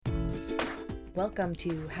Welcome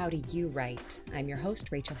to How Do You Write? I'm your host,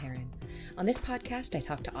 Rachel Herron. On this podcast, I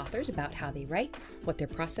talk to authors about how they write, what their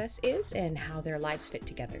process is, and how their lives fit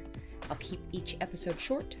together. I'll keep each episode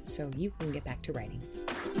short so you can get back to writing.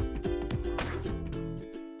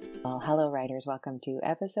 Well, hello writers. Welcome to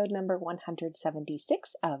episode number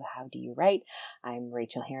 176 of How Do You Write? I'm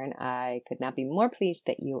Rachel Herron. I could not be more pleased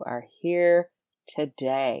that you are here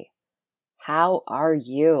today. How are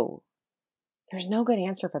you? There's no good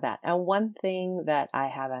answer for that. And one thing that I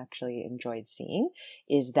have actually enjoyed seeing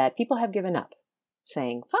is that people have given up,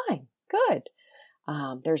 saying, fine, good.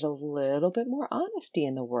 There's a little bit more honesty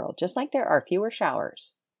in the world, just like there are fewer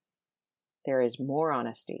showers. There is more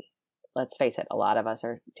honesty. Let's face it, a lot of us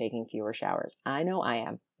are taking fewer showers. I know I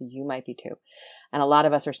am. You might be too. And a lot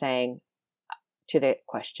of us are saying, to the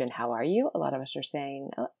question, how are you? A lot of us are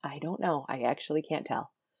saying, I don't know. I actually can't tell.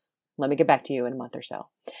 Let me get back to you in a month or so.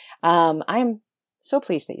 I'm so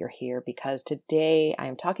pleased that you're here because today I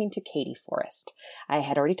am talking to Katie Forrest. I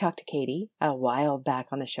had already talked to Katie a while back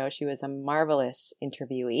on the show. She was a marvelous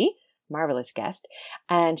interviewee, marvelous guest,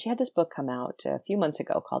 and she had this book come out a few months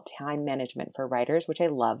ago called Time Management for Writers, which I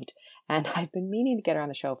loved, and I've been meaning to get her on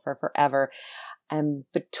the show for forever. And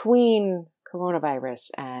between coronavirus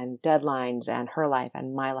and deadlines and her life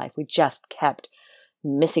and my life, we just kept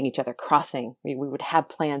missing each other, crossing. We would have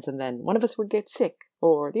plans and then one of us would get sick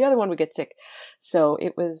or the other one would get sick. So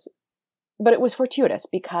it was fortuitous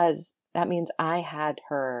because that means I had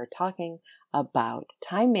her talking about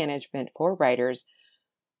time management for writers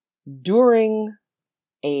during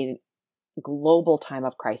a global time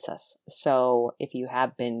of crisis. So if you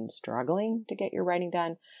have been struggling to get your writing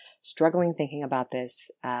done, struggling thinking about this,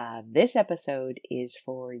 this episode is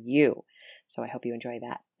for you. So I hope you enjoy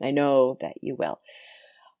that. I know that you will.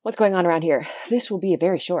 What's going on around here? This will be a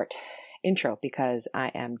very short intro because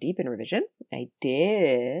I am deep in revision. I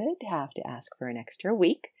did have to ask for an extra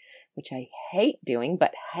week, which I hate doing,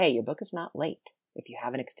 but hey, your book is not late. If you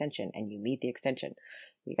have an extension and you meet the extension,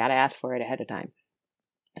 you got to ask for it ahead of time.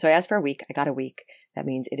 So I asked for a week. I got a week. That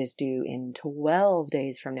means it is due in 12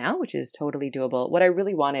 days from now, which is totally doable. What I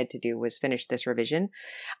really wanted to do was finish this revision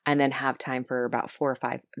and then have time for about 4 or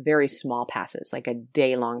 5 very small passes, like a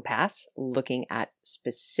day-long pass, looking at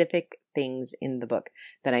specific things in the book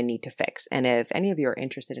that I need to fix. And if any of you are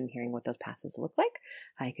interested in hearing what those passes look like,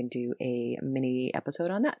 I can do a mini episode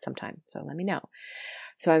on that sometime. So let me know.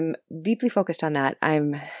 So I'm deeply focused on that.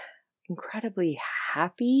 I'm incredibly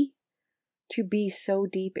happy to be so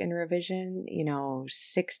deep in revision.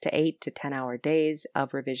 6 to 8 to 10 hour days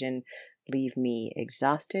of revision leave me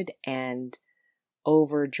exhausted and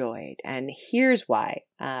overjoyed. And here's why.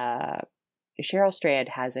 Cheryl Strayed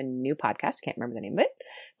has a new podcast. Can't remember the name of it,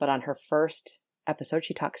 but on her first episode,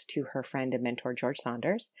 she talks to her friend and mentor, George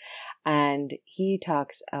Saunders, and he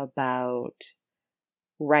talks about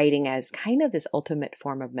writing as kind of this ultimate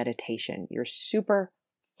form of meditation. You're super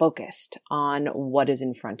focused on what is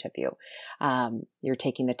in front of you. You're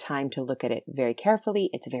taking the time to look at it very carefully.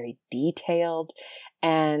 It's very detailed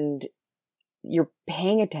and you're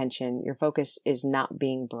paying attention. Your focus is not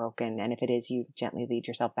being broken. And if it is, you gently lead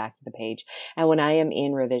yourself back to the page. And when I am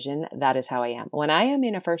in revision, that is how I am. When I am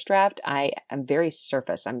in a first draft, I am very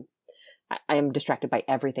surface. I am distracted by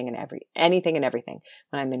anything and everything.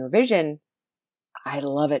 When I'm in revision, I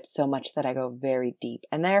love it so much that I go very deep.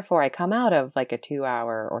 And therefore I come out of like a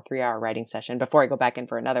 2-hour or 3-hour writing session before I go back in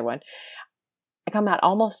for another one. I come out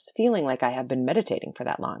almost feeling like I have been meditating for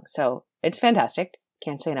that long. So it's fantastic.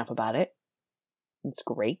 Can't say enough about it. It's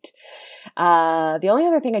great. The only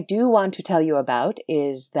other thing I do want to tell you about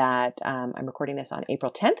is that I'm recording this on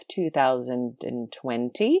April 10th,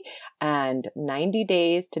 2020, and 90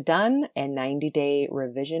 days to done and 90-day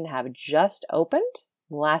revision have just opened.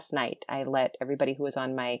 Last night, I let everybody who was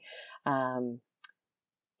on my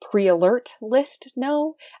pre-alert list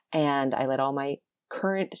know, and I let all my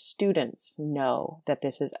current students know that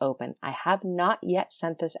this is open. I have not yet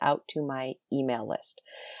sent this out to my email list.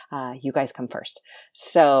 You guys come first.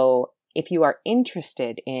 So if you are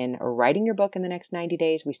interested in writing your book in the next 90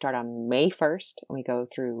 days, we start on May 1st and we go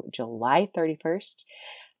through July 31st.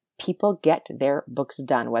 People get their books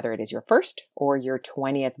done, whether it is your first or your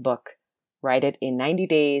 20th book. Write it in 90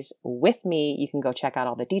 days with me. You can go check out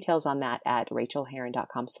all the details on that at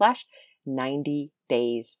rachelherron.com/90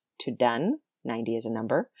 days to done. 90 is a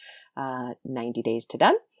number, 90 days to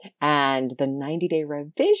done. And the 90-day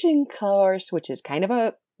revision course, which is kind of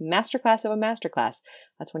a masterclass of a masterclass.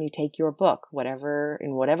 That's when you take your book, whatever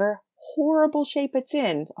horrible shape it's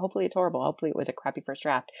in. Hopefully it's horrible. Hopefully it was a crappy first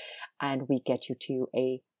draft. And we get you to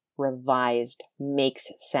a revised, makes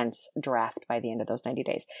sense draft by the end of those 90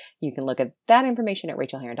 days. You can look at that information at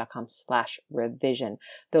rachelherron.com/revision.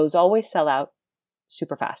 Those always sell out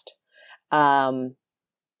super fast. And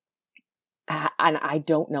I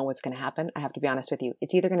don't know what's going to happen. I have to be honest with you.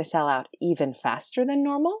 It's either going to sell out even faster than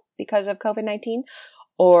normal because of COVID-19,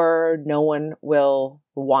 or no one will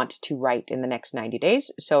want to write in the next 90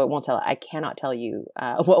 days. So it won't sell out. I cannot tell you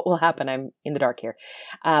what will happen. I'm in the dark here.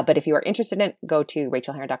 But if you are interested in it, go to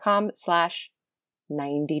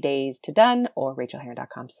rachelherron.com/90 days to done or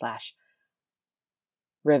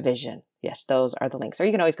rachelherron.com/revision. Yes, those are the links. Or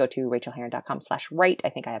you can always go to rachelherron.com/write. I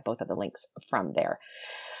think I have both of the links from there.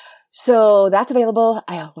 So that's available.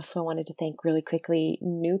 I also wanted to thank really quickly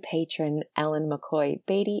new patron Ellen McCoy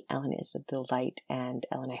Beatty. Ellen is a delight. And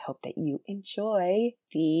Ellen, I hope that you enjoy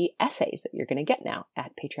the essays that you're going to get now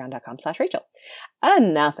at patreon.com/Rachel.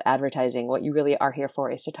 Enough advertising. What you really are here for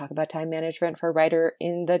is to talk about time management for writers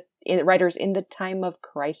in the time of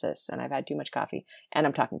crisis. And I've had too much coffee and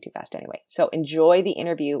I'm talking too fast anyway. So enjoy the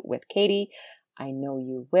interview with Katie. I know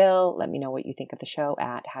you will. Let me know what you think of the show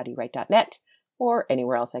at howdouwrite.net. or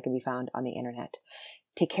anywhere else I can be found on the internet.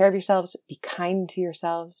 Take care of yourselves, be kind to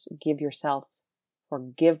yourselves, give yourselves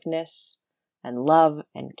forgiveness and love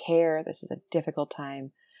and care. This is a difficult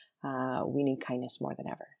time. We need kindness more than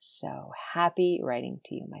ever. So happy writing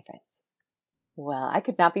to you, my friends. Well, I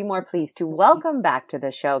could not be more pleased to welcome back to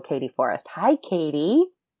the show Katie Forrest. Hi, Katie.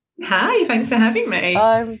 Hi, thanks for having me.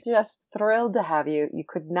 I'm just thrilled to have you. You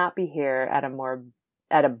could not be here at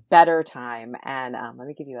a better time. And let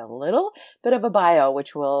me give you a little bit of a bio,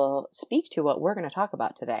 which will speak to what we're going to talk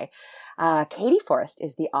about today. Katie Forrest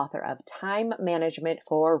is the author of Time Management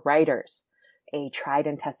for Writers, a tried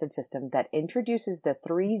and tested system that introduces the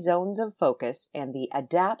 3 zones of focus and the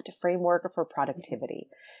ADAPT framework for productivity.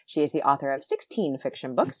 She is the author of 16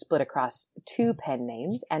 fiction books split across 2 pen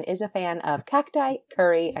names and is a fan of cacti,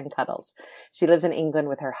 curry, and cuddles. She lives in England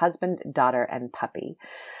with her husband, daughter, and puppy.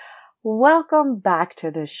 Welcome back to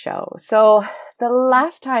the show. So the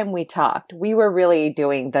last time we talked, we were really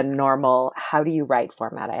doing the normal, how do you write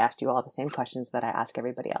format? I asked you all the same questions that I ask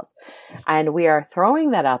everybody else. And we are throwing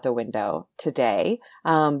that out the window today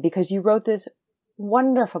because you wrote this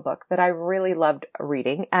wonderful book that I really loved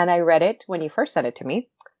reading. And I read it when you first sent it to me,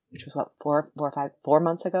 which was what, 4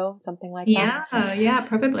 months ago, something like that. Yeah,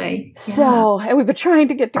 probably. So, and we've been trying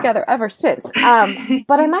to get together ever since.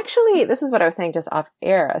 But I'm actually, this is what I was saying just off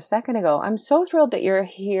air a second ago. I'm so thrilled that you're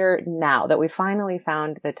here now, that we finally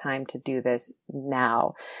found the time to do this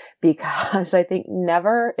now, because I think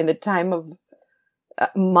never in the time of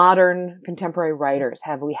modern contemporary writers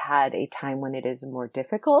have we had a time when it is more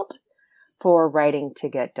difficult for writing to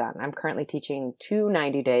get done. I'm currently teaching 2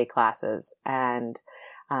 90-day classes, and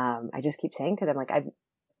I just keep saying to them, like,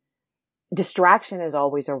 distraction is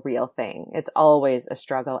always a real thing. It's always a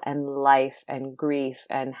struggle, and life and grief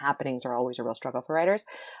and happenings are always a real struggle for writers.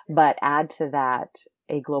 But add to that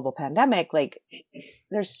a global pandemic, like,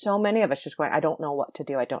 there's so many of us just going, I don't know what to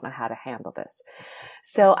do. I don't know how to handle this.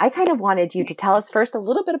 So I kind of wanted you to tell us first a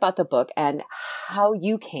little bit about the book and how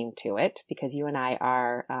you came to it, because you and I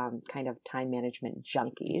are kind of time management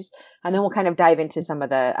junkies. And then we'll kind of dive into some of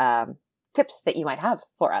the tips that you might have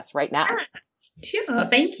for us right now. Sure,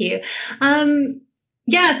 thank you. So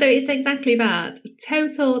it's exactly that.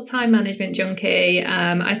 Total time management junkie.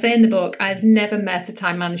 I say in the book, I've never met a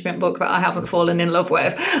time management book that I haven't fallen in love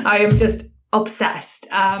with. I am just obsessed.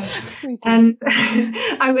 And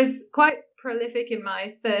I was quite prolific in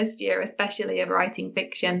my first year, especially of writing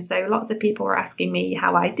fiction. So lots of people were asking me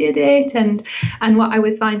how I did it. And what I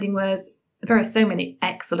was finding was, there are so many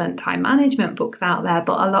excellent time management books out there,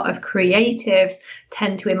 but a lot of creatives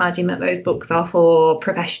tend to imagine that those books are for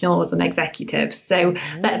professionals and executives. So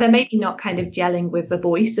they're maybe not kind of gelling with the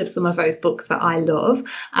voice of some of those books that I love.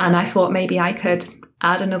 And I thought maybe I could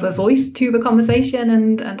add another voice to the conversation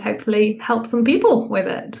and hopefully help some people with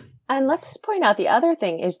it. And let's point out the other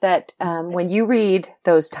thing is that when you read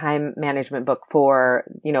those time management book for,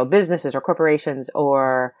 businesses or corporations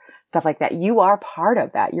or stuff like that, you are part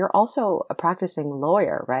of that. You're also a practicing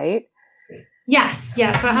lawyer, right? Yes. So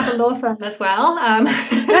I have a law firm as well.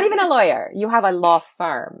 Not even a lawyer. You have a law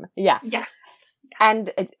firm. Yeah. Yes. And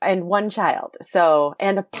one child. So,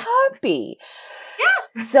 and a puppy.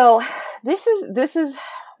 Yes. So this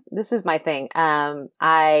is my thing.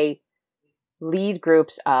 I lead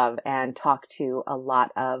groups of and talk to a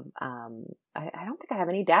lot of, I don't think I have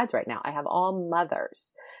any dads right now. I have all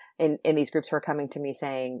mothers in these groups who are coming to me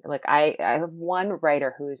saying, like, I have one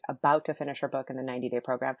writer who's about to finish her book in the 90-day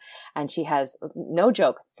program, and she has, no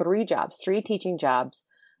joke, 3 jobs, 3 teaching jobs,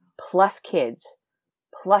 plus kids,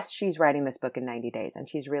 Plus she's writing this book in 90 days and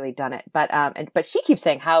she's really done it. But she keeps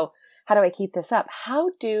saying, how do I keep this up? How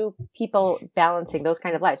do people balancing those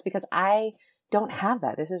kind of lives? Because I don't have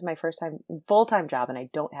that. This is my first time full-time job and I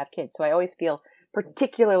don't have kids. So I always feel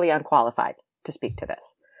particularly unqualified to speak to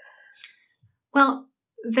this. Well,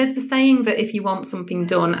 there's the saying that if you want something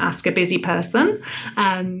done, ask a busy person.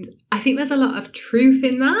 And I think there's a lot of truth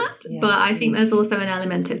in that. Yeah. But I think there's also an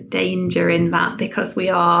element of danger in that because we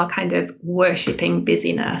are kind of worshipping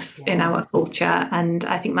busyness in our culture. And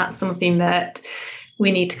I think that's something that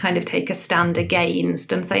we need to kind of take a stand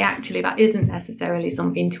against and say, actually, that isn't necessarily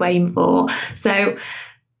something to aim for. So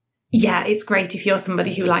yeah, it's great if you're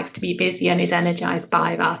somebody who likes to be busy and is energized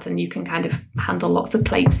by that and you can kind of handle lots of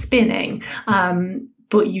plates spinning.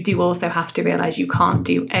 But you do also have to realize you can't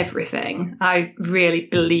do everything. I really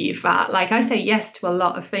believe that. Like I say yes to a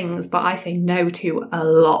lot of things, but I say no to a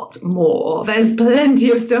lot more. There's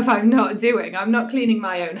plenty of stuff I'm not doing. I'm not cleaning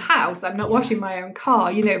my own house. I'm not washing my own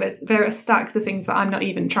car. You know, there are stacks of things that I'm not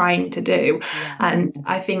even trying to do. Yeah. And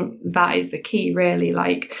I think that is the key, really.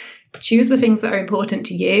 Like, choose the things that are important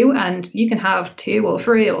to you, and you can have 2 or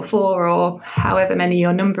 3 or 4 or however many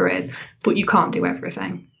your number is, but you can't do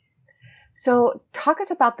everything. So talk us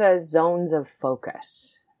about the zones of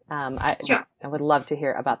focus. Sure. I would love to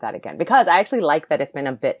hear about that again, because I actually like that it's been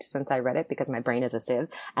a bit since I read it because my brain is a sieve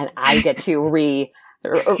and I get to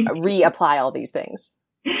reapply all these things.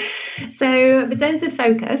 So the zones of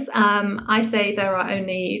focus, I say there are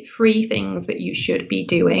only 3 things that you should be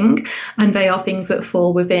doing, and they are things that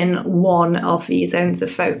fall within one of these zones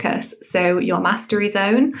of focus. So your mastery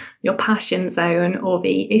zone, your passion zone, or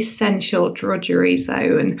the essential drudgery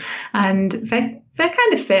zone. And they're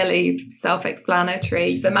kind of fairly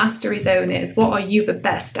self-explanatory. The mastery zone is, what are you the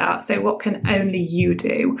best at? So what can only you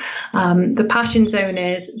do? The passion zone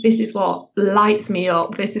is, this is what lights me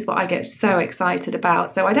up. This is what I get so excited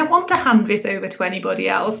about. So I don't want to hand this over to anybody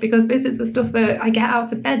else because this is the stuff that I get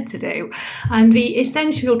out of bed to do. And the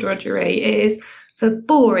essential drudgery is the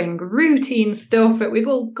boring, routine stuff that we've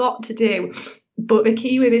all got to do. But the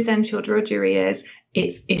key with essential drudgery is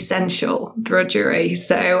it's essential drudgery.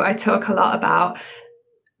 So I talk a lot about,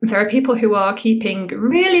 there are people who are keeping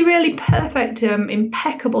really, really perfect,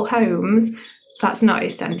 impeccable homes. That's not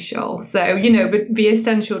essential. So, you know, but the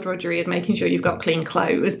essential drudgery is making sure you've got clean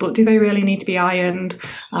clothes, but do they really need to be ironed?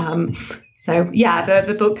 So yeah,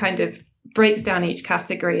 the book kind of breaks down each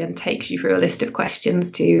category and takes you through a list of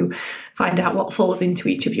questions to find out what falls into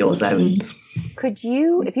each of your zones. Could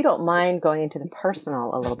you, if you don't mind, going into the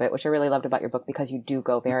personal a little bit, which I really loved about your book because you do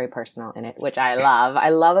go very personal in it, which I love. I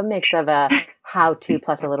love a mix of a how-to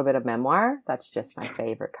plus a little bit of memoir. That's just my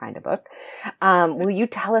favorite kind of book. Will you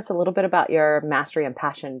tell us a little bit about your mastery and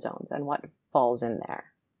passion zones and what falls in there?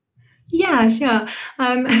 Yeah, sure.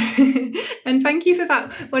 And thank you for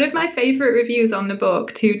that. One of my favorite reviews on the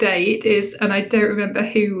book to date is, and I don't remember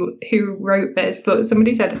who wrote this, but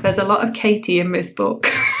somebody said there's a lot of Katie in this book.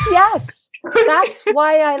 Yes, that's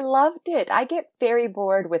why I loved it. I get very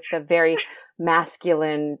bored with the very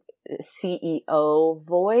masculine CEO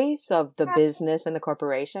voice of the business and the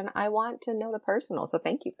corporation. I want to know the personal. So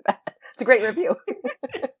thank you for that. It's a great review.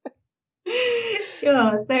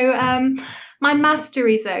 Sure. So my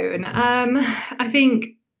mastery zone, I think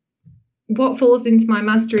what falls into my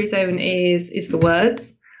mastery zone is the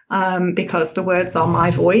words, because the words are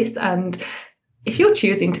my voice. And if you're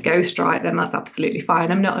choosing to ghostwrite, then that's absolutely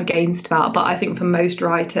fine. I'm not against that. But I think for most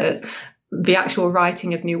writers, the actual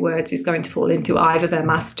writing of new words is going to fall into either their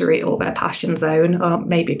mastery or their passion zone, or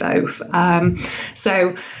maybe both.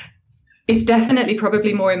 So it's definitely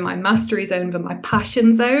probably more in my mastery zone than my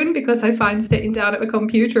passion zone, because I find sitting down at the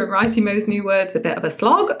computer and writing those new words a bit of a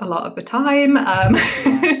slog a lot of the time.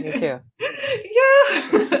 Me too.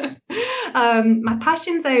 Yeah. My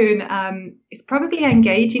passion zone is probably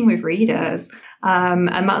engaging with readers.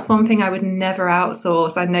 And that's one thing I would never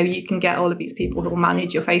outsource. I know you can get all of these people who will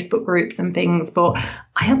manage your Facebook groups and things, but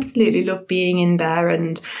I absolutely love being in there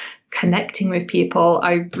and connecting with people.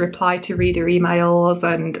 I reply to reader emails,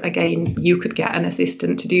 and again, you could get an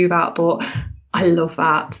assistant to do that, but I love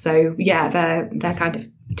that. So yeah, they're kind of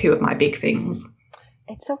 2 of my big things.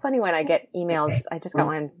 It's so funny when I get emails. I just got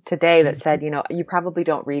one today that said, you probably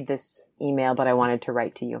don't read this email, but I wanted to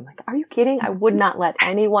write to you. I'm like, are you kidding? I would not let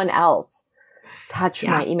anyone else touch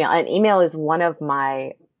my email. And email is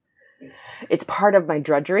it's part of my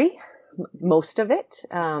drudgery. Most of it.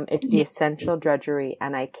 It's the essential drudgery,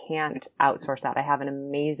 and I can't outsource that. I have an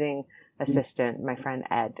amazing assistant, my friend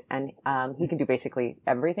Ed, and he can do basically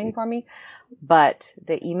everything for me. But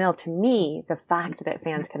the email, to me, the fact that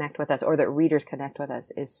fans connect with us or that readers connect with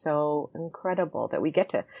us is so incredible that we get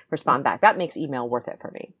to respond back. That makes email worth it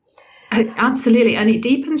for me. Absolutely. And it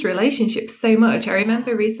deepens relationships so much. I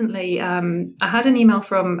remember recently, I had an email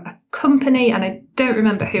from a company, and I don't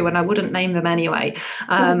remember who, and I wouldn't name them anyway.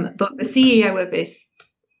 But the CEO of this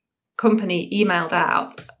company emailed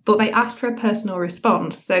out, but they asked for a personal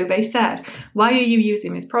response. So they said, why are you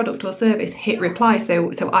using this product or service? Hit reply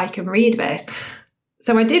so I can read this.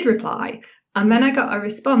 So I did reply. And then I got a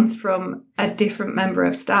response from a different member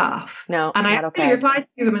of staff. No, and I actually replied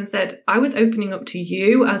to them and said, I was opening up to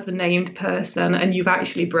you as the named person, and you've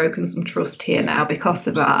actually broken some trust here now because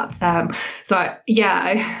of that. I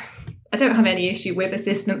don't have any issue with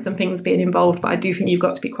assistants and things being involved, but I do think you've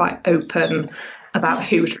got to be quite open about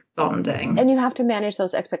who's responding. And you have to manage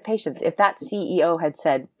those expectations. If that CEO had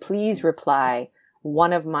said, please reply,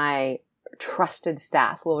 one of my trusted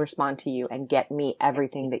staff will respond to you and get me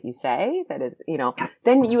everything that you say, that is,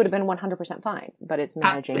 then you would have been 100% fine, but it's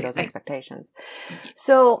managing those expectations.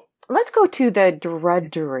 So let's go to the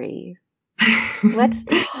drudgery. Let's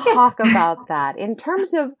talk about that in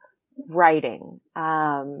terms of writing.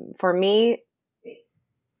 For me,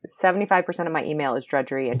 75% of my email is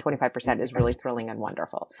drudgery and 25% is really thrilling and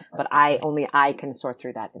wonderful, but I can sort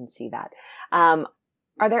through that and see that.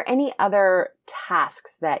 Are there any other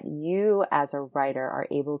tasks that you as a writer are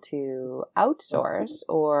able to outsource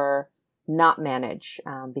or not manage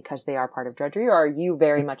because they are part of drudgery, or are you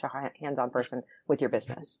very much a hands-on person with your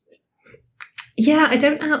business? Yeah, I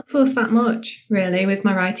don't outsource that much really with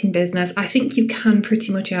my writing business. I think you can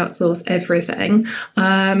pretty much outsource everything.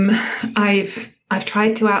 I've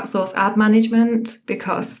tried to outsource ad management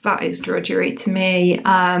because that is drudgery to me,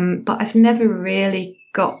 but I've never really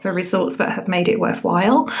got the results that have made it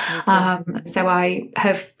worthwhile. So I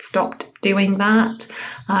have stopped doing that.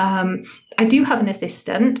 I do have an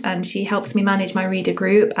assistant, and she helps me manage my reader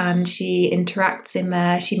group, and she interacts in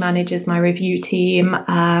there. She manages my review team.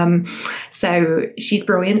 So she's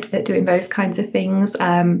brilliant at doing those kinds of things,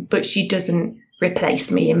 but she doesn't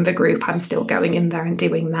replace me in the group. I'm still going in there and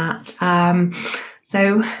doing that.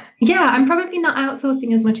 So yeah, I'm probably not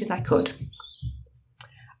outsourcing as much as I could.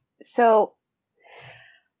 So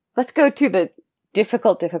let's go to the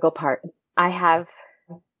difficult part. I have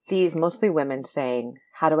these mostly women saying,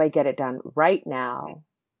 how do I get it done right now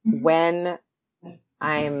when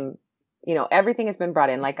I'm, everything has been brought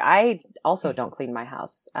in. Like, I also don't clean my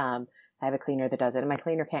house. I have a cleaner that does it, and my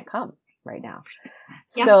cleaner can't come right now.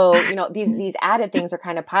 Yeah. So, these added things are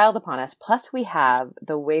kind of piled upon us. Plus we have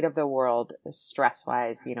the weight of the world stress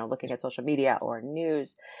wise, looking at social media or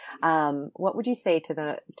news. What would you say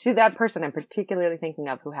to that person I'm particularly thinking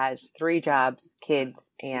of who has 3 jobs,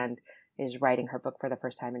 kids, and is writing her book for the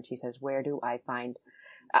first time? And she says, where do I find,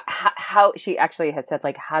 how she actually has said,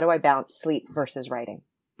 like, how do I balance sleep versus writing?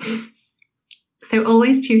 So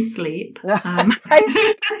always choose sleep.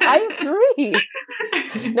 I agree.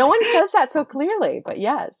 No one says that so clearly, but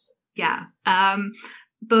yes. Yeah.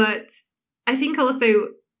 But I think also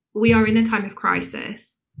we are in a time of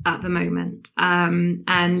crisis at the moment.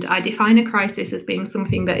 And I define a crisis as being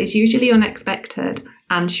something that is usually unexpected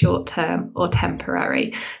and short term or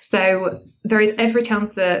temporary. So there is every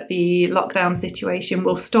chance that the lockdown situation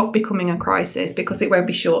will stop becoming a crisis because it won't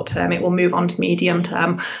be short term. It will move on to medium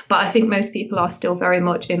term. But I think most people are still very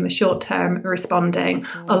much in the short term responding,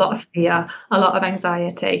 a lot of fear, a lot of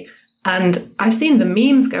anxiety. And I've seen the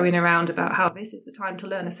memes going around about how this is the time to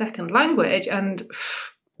learn a second language, and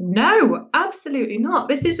no, absolutely not.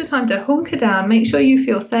 This is the time to hunker down, make sure you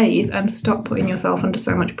feel safe, and stop putting yourself under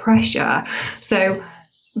so much pressure. So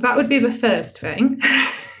that would be the first thing.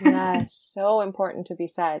 Yes, so important to be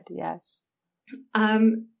said, yes.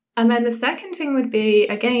 And then the second thing would be,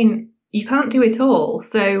 again, you can't do it all.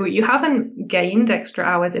 So you haven't gained extra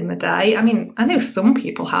hours in the day. I mean, I know some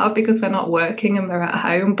people have because they're not working and they're at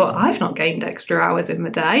home, but I've not gained extra hours in the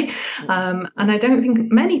day. And I don't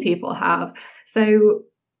think many people have. So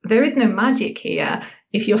there is no magic here.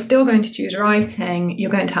 If you're still going to choose writing,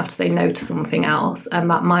 you're going to have to say no to something else. And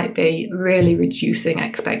that might be really reducing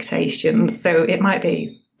expectations. So it might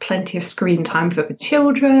be plenty of screen time for the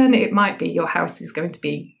children. It might be your house is going to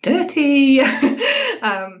be dirty,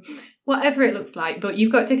 whatever it looks like. But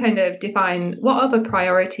you've got to kind of define what are the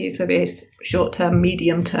priorities for this short-term,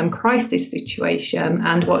 medium-term crisis situation,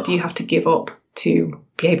 and what do you have to give up to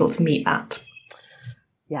be able to meet that.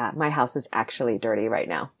 Yeah, my house is actually dirty right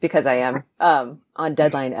now because I am on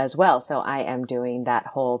deadline as well. So I am doing that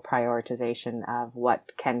whole prioritization of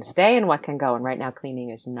what can stay and what can go. And right now cleaning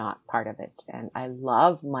is not part of it. And I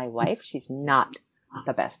love my wife. She's not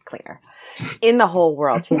the best cleaner in the whole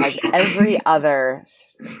world. She has every other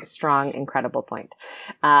strong, incredible point.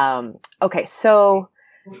 Okay, so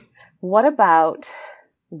what about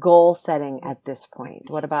goal setting at this point?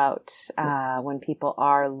 What about when people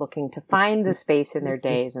are looking to find the space in their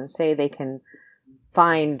days and say they can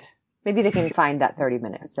find that 30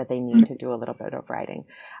 minutes that they need to do a little bit of writing?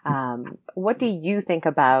 What do you think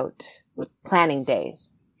about planning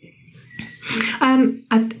days?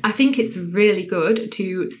 I think it's really good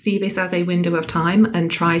to see this as a window of time and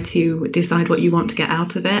try to decide what you want to get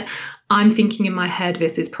out of it. I'm thinking in my head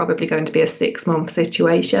this is probably going to be a 6-month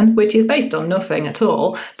situation, which is based on nothing at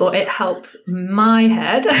all, but it helps my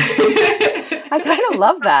head. I kind of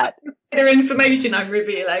love that. The information I'm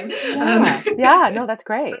revealing. No, that's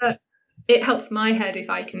great. It helps my head if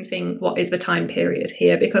I can think, what is the time period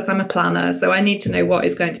here? Because I'm a planner, so I need to know what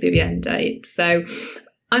is going to be the end date. So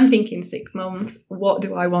I'm thinking 6 months. What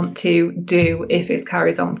do I want to do if it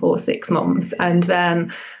carries on for 6 months? And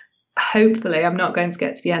then hopefully I'm not going to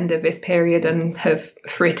get to the end of this period and have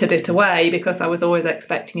frittered it away because I was always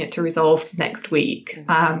expecting it to resolve next week.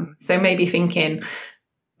 So maybe thinking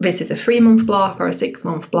this is a 3-month block or a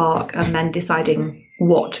 6-month block, and then deciding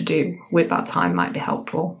what to do with that time might be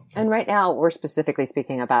helpful. And right now we're specifically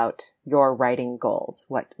speaking about your writing goals,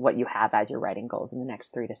 what you have as your writing goals in the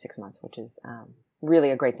next 3 to 6 months, which is really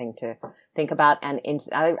a great thing to think about. And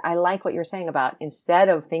I like what you're saying about, instead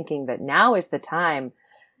of thinking that now is the time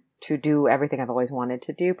to do everything I've always wanted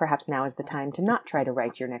to do, perhaps now is the time to not try to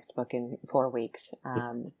write your next book in 4 weeks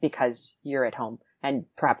because you're at home. And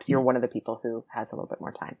perhaps you're one of the people who has a little bit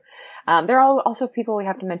more time. There are also people we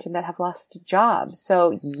have to mention that have lost jobs.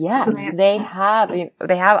 So yes, they have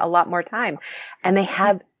a lot more time, and they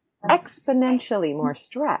have exponentially more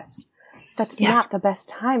stress. That's not the best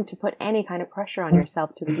time to put any kind of pressure on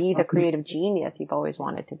yourself to be the creative genius you've always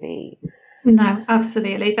wanted to be. No,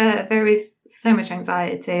 absolutely. There is so much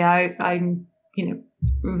anxiety. I'm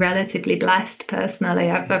relatively blessed personally.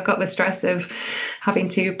 I've got the stress of having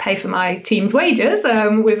to pay for my team's wages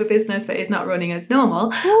with a business that is not running as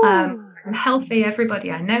normal. I'm healthy. Everybody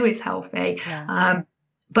I know is healthy. Yeah.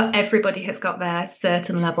 But everybody has got their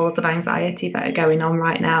certain levels of anxiety that are going on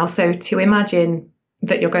right now. So to imagine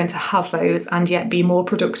that you're going to have those and yet be more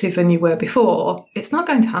productive than you were before, it's not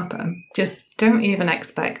going to happen. Just don't even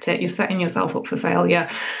expect it. You're setting yourself up for failure.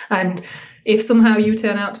 And if somehow you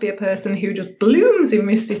turn out to be a person who just blooms in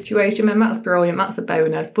this situation, then that's brilliant. That's a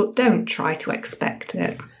bonus. But don't try to expect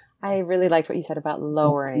it. I really liked what you said about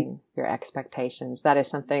lowering your expectations. That is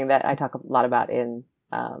something that I talk a lot about in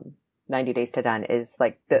 90 Days to Done, is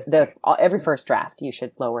like every first draft, you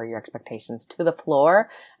should lower your expectations to the floor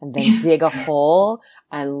and then dig a hole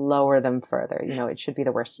and lower them further. It should be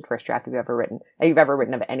the worst first draft you've ever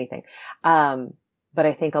written of anything. But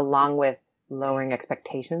I think along with lowering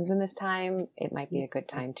expectations in this time, it might be a good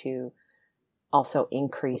time to also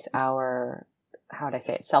increase our,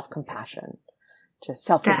 self-compassion, just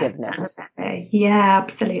self-forgiveness. Yeah,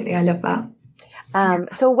 absolutely. I love that.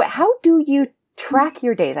 So how do you track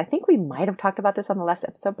your days? I think we might have talked about this on the last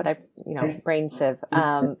episode, but brain sieve.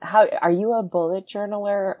 How are you a bullet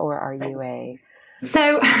journaler, or are you a?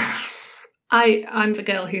 So I'm the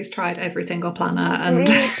girl who's tried every single planner. And me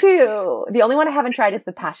too. The only one I haven't tried is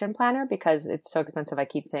the Passion Planner because it's so expensive. I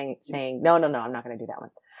keep saying no, I'm not going to do that one.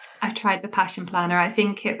 I've tried the Passion Planner. I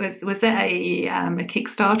think it was it a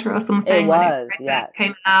Kickstarter or something? It was,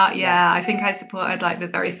 came out. Yeah, I think I supported like the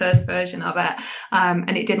very first version of it,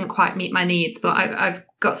 and it didn't quite meet my needs. But I've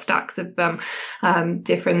got stacks of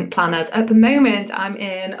different planners. At the moment, I'm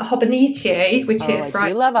in a Hobonichi, which is right.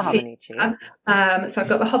 You love a Hobonichi. So I've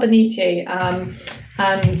got the Hobonichi,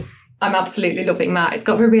 and I'm absolutely loving that. It's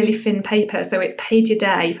got a really thin paper, so it's page a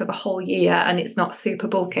day for the whole year, and it's not super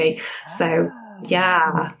bulky. So.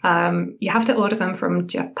 Yeah, you have to order them from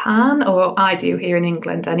Japan, or I do here in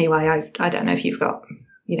England anyway. I don't know if you've got,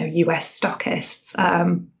 US stockists.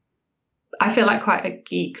 I feel like quite a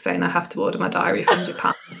geek saying I have to order my diary from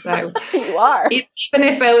Japan. So you are. Even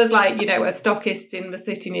if there was like, a stockist in the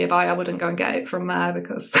city nearby, I wouldn't go and get it from there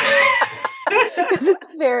because it's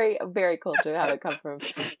very, very cool to have it come from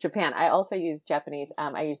Japan. I also use Japanese.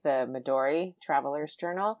 I use the Midori Traveler's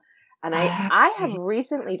Journal. And I have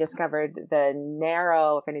recently discovered the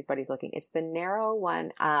Narrow, if anybody's looking, it's the Narrow one.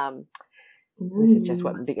 This is just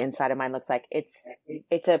what the inside of mine looks like. It's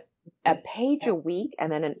a a page a week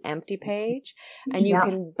and then an empty page. And you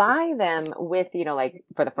can buy them with, like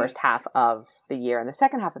for the first half of the year and the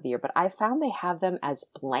second half of the year. But I found they have them as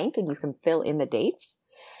blank and you can fill in the dates.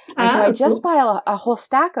 And so I just buy a whole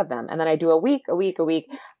stack of them. And then I do a week.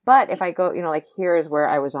 But if I go, like here's where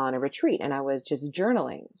I was on a retreat and I was just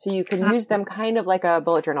journaling. So you can use them kind of like a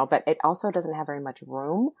bullet journal, but it also doesn't have very much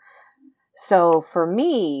room. So for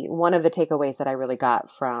me, one of the takeaways that I really got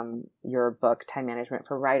from your book, Time Management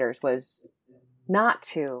for Writers, was not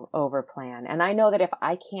to overplan. And I know that if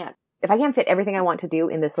I can't fit everything I want to do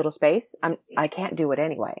in this little space, I can't do it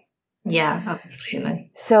anyway. Yeah,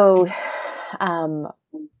 absolutely. So,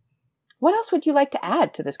 what else would you like to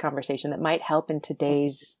add to this conversation that might help in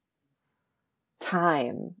today's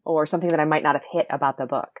time, or something that I might not have hit about the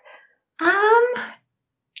book?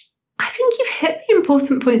 I think you've hit the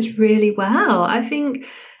important points really well. I think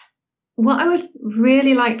what I would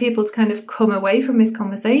really like people to kind of come away from this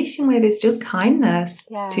conversation with is just kindness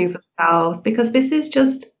to themselves, because this is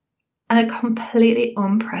just a completely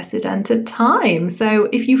unprecedented time. So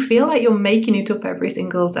if you feel like you're making it up every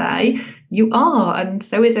single day, you are, and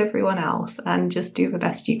so is everyone else, and just do the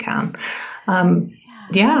best you can. I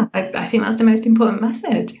think that's the most important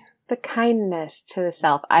message. The kindness to the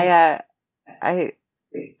self. I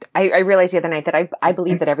realized the other night that I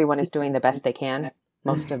believe that everyone is doing the best they can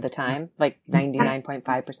most of the time, like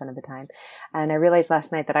 99.5% of the time. And I realized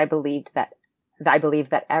last night that I believe that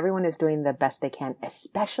everyone is doing the best they can,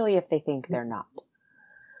 especially if they think they're not.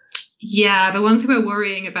 Yeah, the ones who are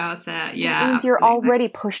worrying about it. Yeah, it means you're already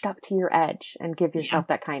pushed up to your edge, and give yourself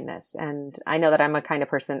that kindness. And I know that I'm a kind of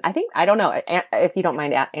person, I don't know if you don't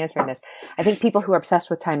mind answering this. I think people who are obsessed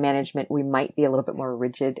with time management, we might be a little bit more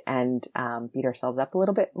rigid and beat ourselves up a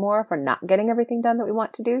little bit more for not getting everything done that we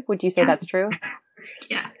want to do. Would you say that's true?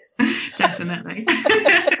 Yeah, definitely.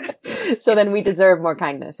 So then we deserve more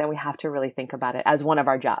kindness, and we have to really think about it as one of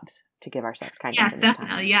our jobs to give ourselves kindness. Yeah,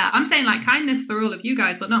 definitely. Yeah, I'm saying like kindness for all of you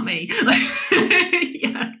guys, but not me.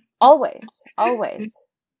 Yeah. Always.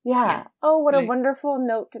 Yeah. Oh, what a wonderful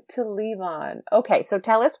note to leave on. Okay, so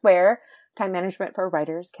tell us where Time Management for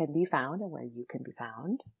Writers can be found and where you can be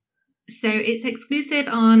found. So it's exclusive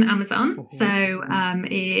on Amazon. Mm-hmm. So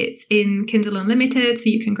it's in Kindle Unlimited. So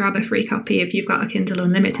you can grab a free copy if you've got a Kindle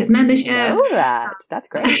Unlimited membership. I know that. That's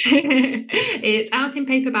great. It's out in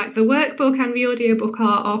paperback. The workbook and the audiobook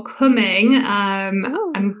are coming.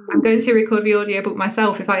 I'm going to record the audiobook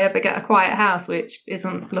myself if I ever get a quiet house, which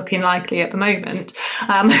isn't looking likely at the moment.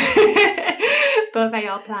 But they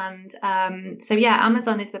are planned. So yeah,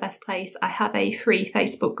 Amazon is the best place. I have a free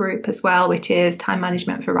Facebook group as well, which is Time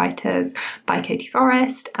Management for Writers by Katie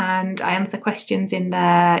Forrest, and I answer questions in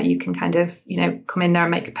there. You can kind of, come in there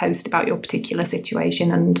and make a post about your particular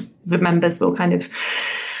situation, and the members will kind of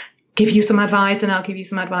give you some advice, and I'll give you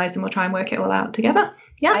some advice, and we'll try and work it all out together.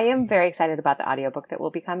 Yeah. I am very excited about the audiobook that will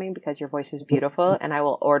be coming, because your voice is beautiful, and I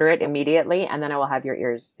will order it immediately, and then I will have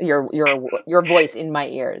your voice in my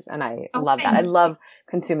ears, and I love that. I love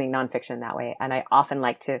consuming nonfiction that way, and I often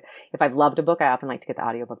like to, if I've loved a book, I often like to get the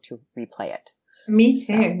audiobook to replay it. Me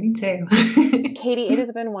too. Katie, it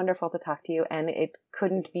has been wonderful to talk to you, and it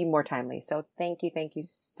couldn't be more timely. So thank you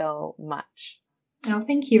so much. Oh,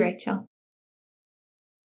 thank you, Rachel.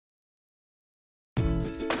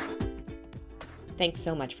 Thanks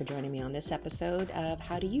so much for joining me on this episode of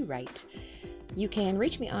How Do You Write? You can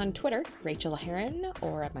reach me on Twitter, Rachel Herron,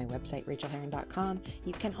 or at my website, rachelherron.com.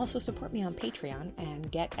 You can also support me on Patreon and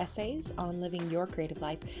get essays on living your creative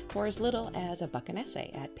life for as little as $1 an essay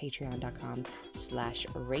at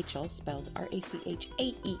patreon.com/Rachel, spelled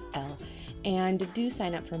Rachael. And do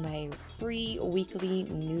sign up for my free weekly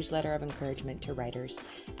newsletter of encouragement to writers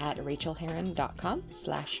at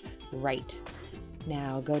rachelherron.com/write.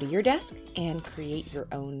 Now go to your desk and create your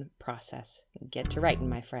own process. Get to writing,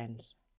 my friends.